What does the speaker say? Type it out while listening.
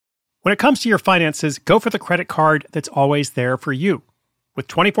When it comes to your finances, go for the credit card that's always there for you. With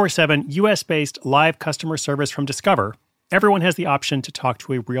 24/7 US-based live customer service from Discover, everyone has the option to talk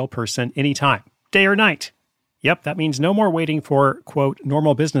to a real person anytime, day or night. Yep, that means no more waiting for, quote,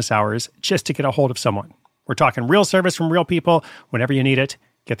 normal business hours just to get a hold of someone. We're talking real service from real people whenever you need it.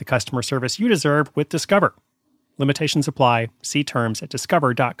 Get the customer service you deserve with Discover. Limitations apply. See terms at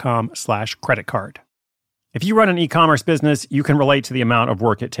discover.com/creditcard. If you run an e-commerce business, you can relate to the amount of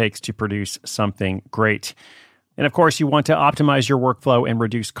work it takes to produce something great. And of course, you want to optimize your workflow and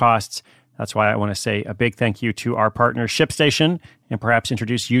reduce costs. That's why I want to say a big thank you to our partner, ShipStation, and perhaps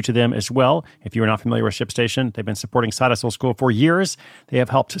introduce you to them as well. If you are not familiar with ShipStation, they've been supporting Side Hustle School for years. They have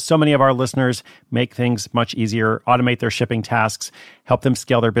helped so many of our listeners make things much easier, automate their shipping tasks, help them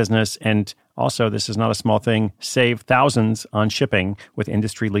scale their business, and also, this is not a small thing, save thousands on shipping with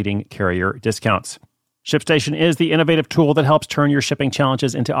industry-leading carrier discounts. ShipStation is the innovative tool that helps turn your shipping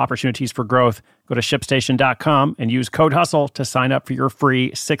challenges into opportunities for growth. Go to ShipStation.com and use code HUSTLE to sign up for your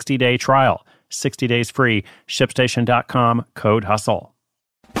free 60-day trial. 60 days free. ShipStation.com, code HUSTLE.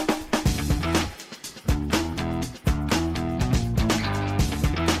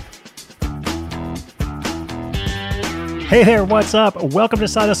 Hey there, what's up? Welcome to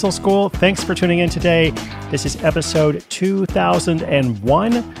Side Hustle School. Thanks for tuning in today. This is episode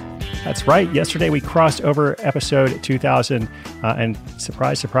 2001. That's right. Yesterday we crossed over episode 2000, and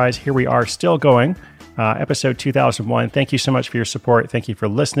surprise, surprise, here we are still going. Episode 2001. Thank you so much for your support. Thank you for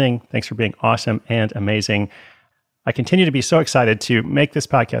listening. Thanks for being awesome and amazing. I continue to be so excited to make this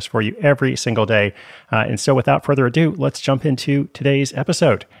podcast for you every single day. And so without further ado, let's jump into today's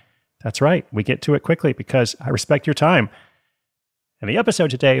episode. That's right. We get to it quickly because I respect your time. And the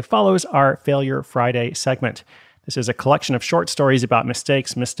episode today follows our Failure Friday segment. This is a collection of short stories about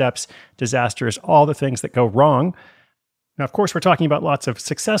mistakes, missteps, disasters, all the things that go wrong. Now, of course, we're talking about lots of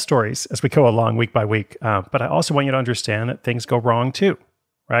success stories as we go along week by week, but I also want you to understand that things go wrong too,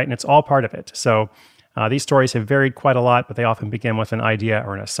 right? And it's all part of it. So these stories have varied quite a lot, but they often begin with an idea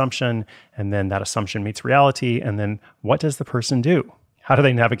or an assumption, and then that assumption meets reality, and then what does the person do? How do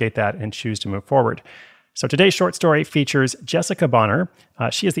they navigate that and choose to move forward? So today's short story features Jessica Bonner.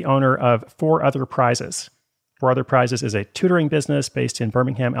 She is the owner of Four Other Prizes. Four Other Prizes is a tutoring business based in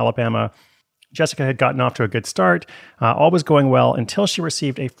Birmingham, Alabama. Jessica had gotten off to a good start. All was going well until she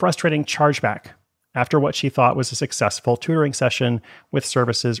received a frustrating chargeback after what she thought was a successful tutoring session with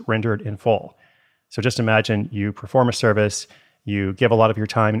services rendered in full. So just imagine you perform a service, you give a lot of your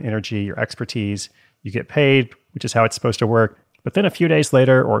time and energy, your expertise, you get paid, which is how it's supposed to work. But then a few days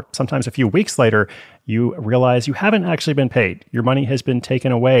later, or sometimes a few weeks later, you realize you haven't actually been paid. Your money has been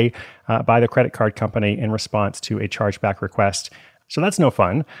taken away by the credit card company in response to a chargeback request. So that's no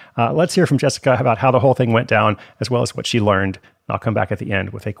fun. Let's hear from Jessica about how the whole thing went down, as well as what she learned. I'll come back at the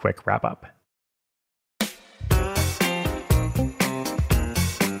end with a quick wrap up.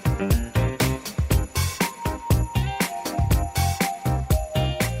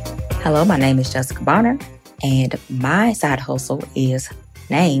 Hello, my name is Jessica Bonner. And my side hustle is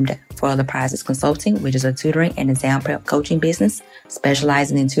named Four Other Prizes Consulting, which is a tutoring and exam prep coaching business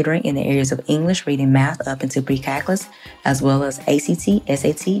specializing in tutoring in the areas of English, reading, math up into pre-calculus, as well as ACT,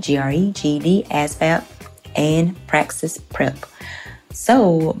 SAT, GRE, GED, ASVAB, and Praxis Prep.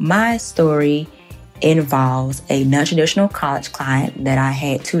 So my story involves a non-traditional college client that I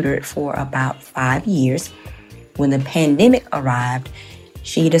had tutored for about 5 years. When the pandemic arrived,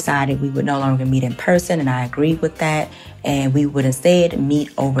 she decided we would no longer meet in person, and I agreed with that, and we would instead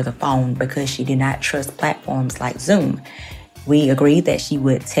meet over the phone because she did not trust platforms like Zoom. We agreed that she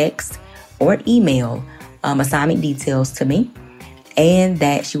would text or email assignment details to me, and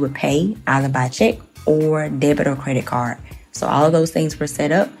that she would pay either by check or debit or credit card. So all of those things were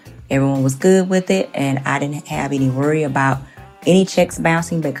set up. Everyone was good with it, and I didn't have any worry about any checks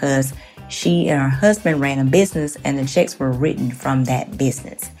bouncing because she and her husband ran a business and the checks were written from that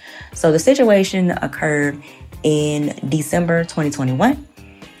business. So the situation occurred in December 2021.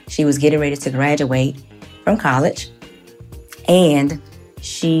 She was getting ready to graduate from college, and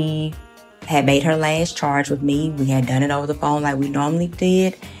she had made her last charge with me. We had done it over the phone like we normally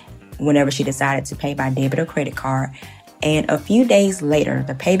did whenever she decided to pay by debit or credit card. And a few days later,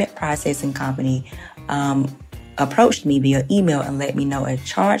 the payment processing company approached me via email and let me know a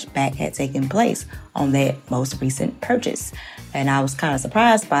chargeback had taken place on that most recent purchase. And I was kind of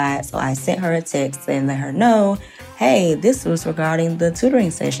surprised by it, so I sent her a text and let her know, hey, this was regarding the tutoring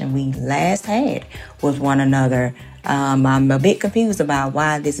session we last had with one another I'm a bit confused about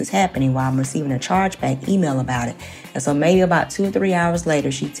why this is happening, why I'm receiving a chargeback email about it. And so maybe about 2 or 3 hours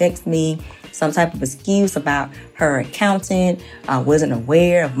later, she texts me some type of excuse about her accountant wasn't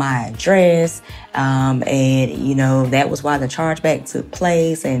aware of my address. And, that was why the chargeback took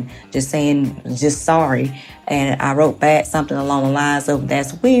place, and just sorry. And I wrote back something along the lines of,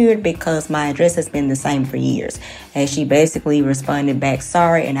 that's weird because my address has been the same for years. And she basically responded back,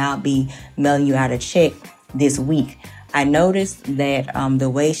 sorry, and I'll be mailing you out a check this week. I noticed that the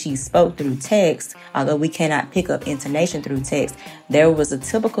way she spoke through text, although we cannot pick up intonation through text, there was a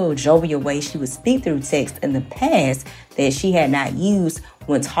typical jovial way she would speak through text in the past that she had not used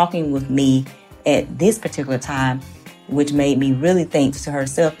when talking with me at this particular time, which made me really think to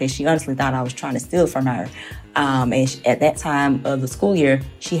herself that she honestly thought I was trying to steal from her. At that time of the school year,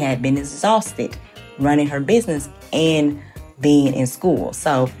 she had been exhausted running her business and being in school.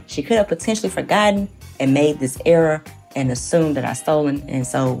 So she could have potentially forgotten and made this error and assumed that I stolen and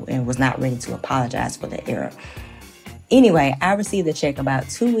was not ready to apologize for the error. Anyway, I received the check about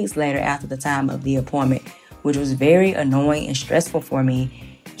 2 weeks later after the time of the appointment, which was very annoying and stressful for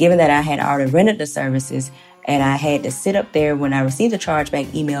me, given that I had already rendered the services and I had to sit up there when I received the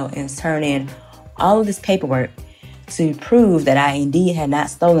chargeback email and turn in all of this paperwork to prove that I indeed had not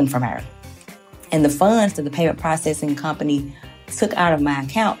stolen from her. And the funds that the payment processing company took out of my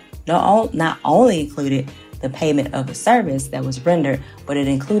account not only included the payment of the service that was rendered, but it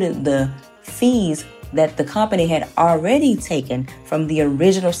included the fees that the company had already taken from the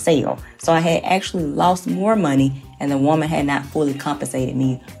original sale. So I had actually lost more money, and the woman had not fully compensated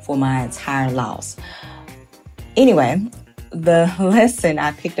me for my entire loss. Anyway, the lesson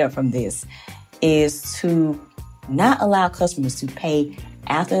I picked up from this is to not allow customers to pay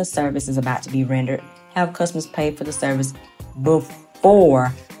after a service is about to be rendered. Have customers pay for the service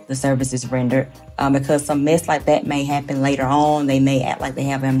before the service is rendered, because some mess like that may happen later on. They may act like they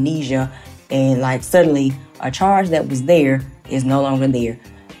have amnesia, and suddenly a charge that was there is no longer there.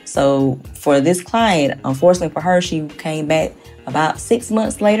 So for this client, unfortunately for her, she came back about 6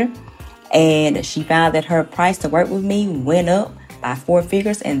 months later, and she found that her price to work with me went up by 4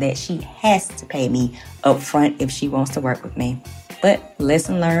 figures, and that she has to pay me up front if she wants to work with me. But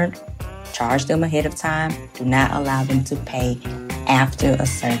lesson learned, charge them ahead of time. Do not allow them to pay after a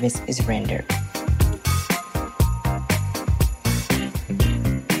service is rendered.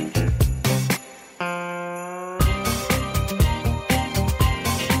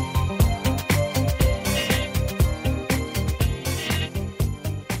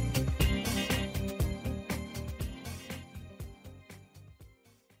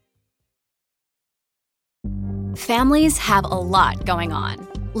 Families have a lot going on.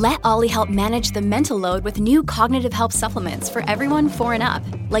 Let Ollie help manage the mental load with new cognitive help supplements for everyone 4 and up,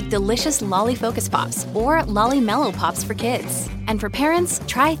 like delicious Lolly Focus Pops or Lolly Mellow Pops for kids. And for parents,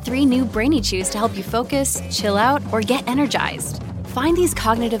 try 3 new Brainy Chews to help you focus, chill out, or get energized. Find these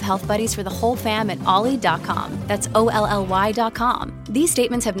cognitive health buddies for the whole fam at ollie.com. That's OLLY.com. These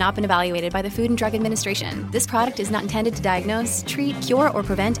statements have not been evaluated by the Food and Drug Administration. This product is not intended to diagnose, treat, cure, or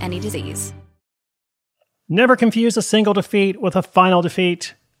prevent any disease. Never confuse a single defeat with a final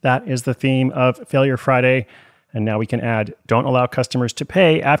defeat. That is the theme of Failure Friday. And now we can add, don't allow customers to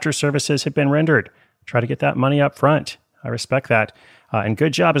pay after services have been rendered. Try to get that money up front. I respect that. And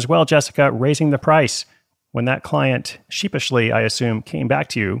good job as well, Jessica, raising the price when that client sheepishly, I assume, came back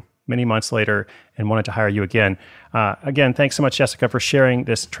to you many months later and wanted to hire you again. Again, thanks so much, Jessica, for sharing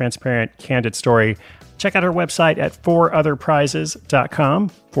this transparent, candid story. Check out her website at forotherprizes.com,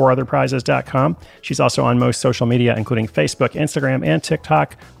 forotherprizes.com. She's also on most social media, including Facebook, Instagram, and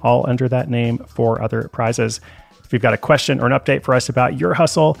TikTok, all under that name, For Other Prizes. If you've got a question or an update for us about your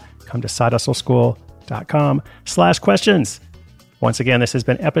hustle, come to sidehustleschool.com/questions. Once again, this has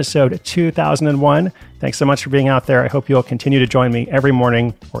been episode 2001. Thanks so much for being out there. I hope you'll continue to join me every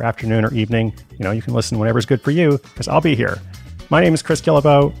morning or afternoon or evening. You can listen whenever's good for you, because I'll be here. My name is Chris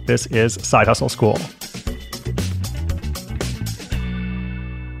Guillebeau. This is Side Hustle School.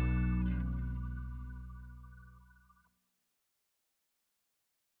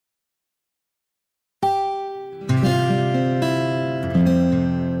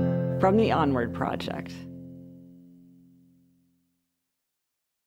 From the Onward Project.